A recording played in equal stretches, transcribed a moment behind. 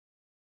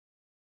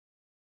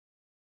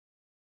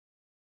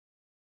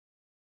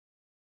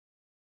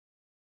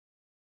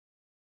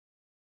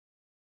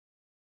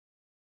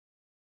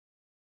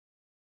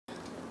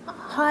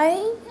Hi,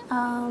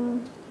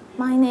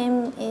 my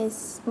name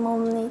is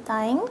Munmmi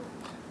Tayeng.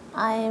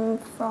 I am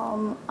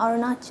from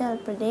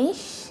Arunachal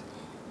Pradesh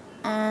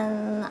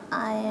and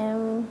I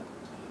am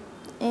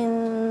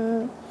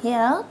in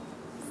here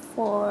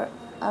for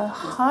a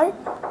heart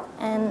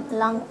and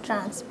lung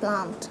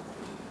transplant.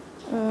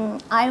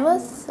 I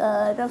was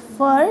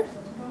referred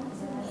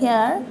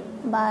here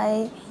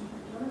by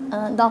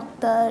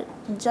Dr.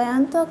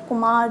 Jayanta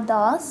Kumar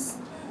Das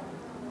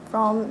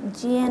from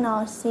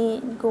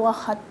GNRC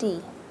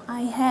Guwahati.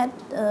 I had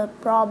a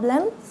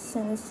problem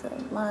since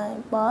my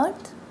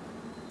birth,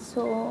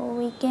 so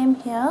we came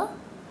here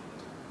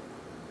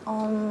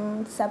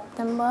on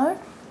September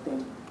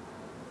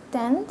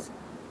 10th,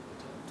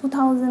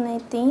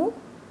 2018,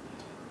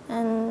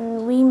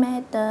 and we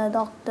met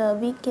Dr.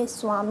 V.K.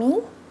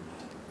 Swamy,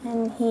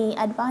 and he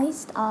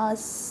advised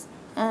us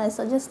and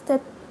suggested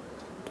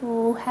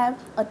to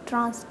have a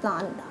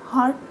transplant,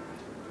 heart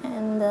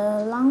and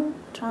lung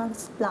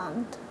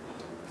transplant.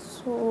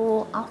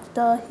 So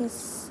after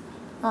his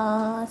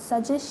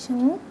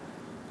suggestion,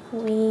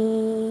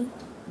 we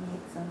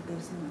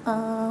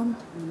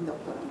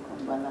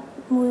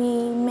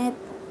met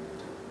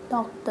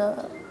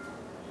Dr.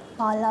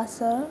 Bala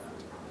sir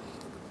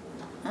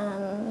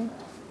and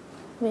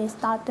we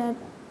started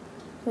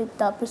with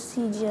the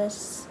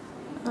procedures.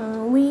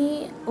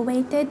 We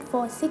waited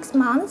for 6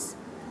 months,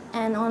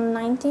 and on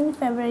 19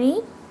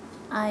 February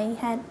I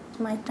had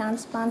my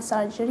transplant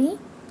surgery,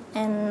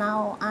 and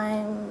now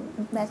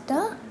I'm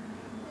better.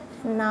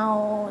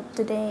 Now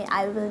today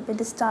I will be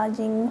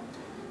discharging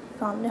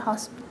from the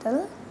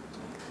hospital,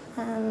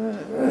 and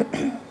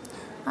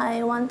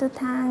I want to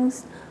thank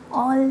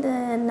all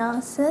the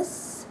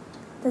nurses,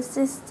 the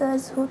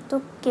sisters who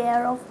took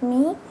care of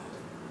me,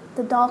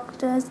 the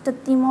doctors, the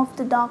team of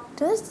the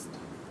doctors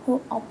who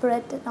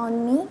operated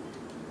on me,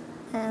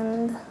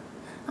 and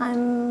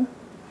I'm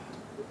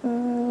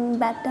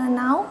better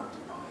now,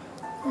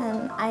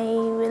 and I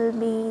will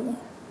be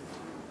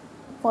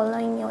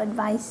following your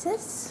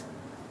advices.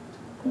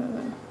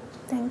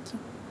 Thank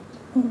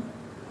you.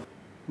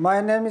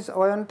 My name is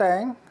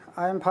Tayeng.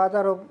 I am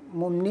father of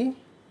Munmmi.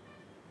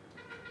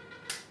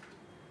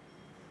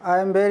 I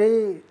am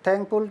very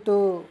thankful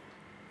to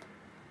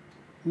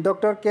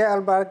Dr.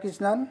 R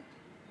Balakrishnan,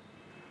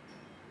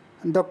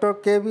 Dr.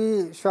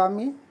 K.V.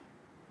 Swamy,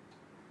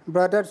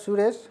 brother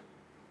Suresh,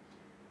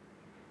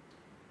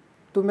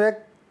 to make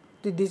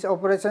this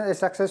operation a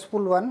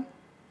successful one.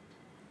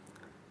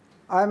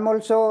 I am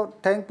also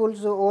thankful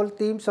to all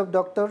teams of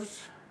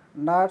doctors,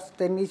 nurse,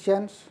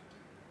 technicians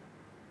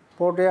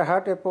for their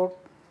hard effort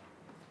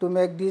to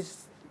make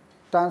this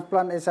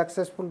transplant a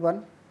successful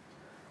one.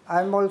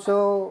 I am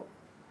also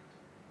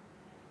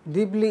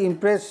deeply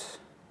impressed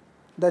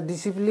the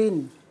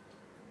discipline,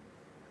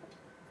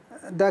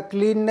 the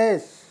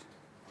cleanness,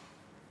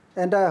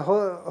 and the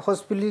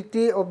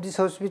hospitality of this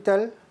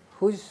hospital,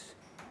 which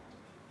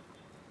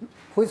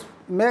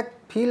make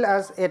feel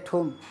us at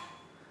home.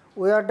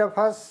 We are the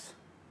first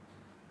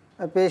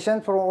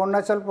patient from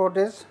Arunachal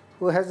Fortis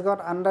who has got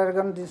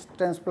undergone this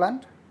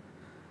transplant,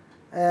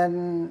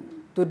 and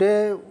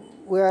today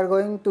we are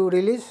going to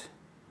release.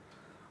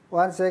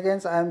 Once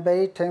again, I am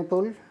very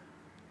thankful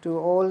to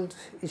all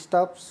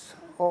staffs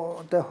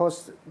of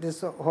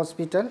this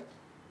hospital.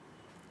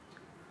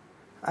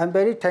 I am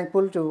very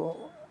thankful to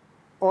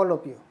all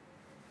of you.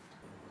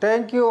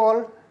 Thank you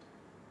all.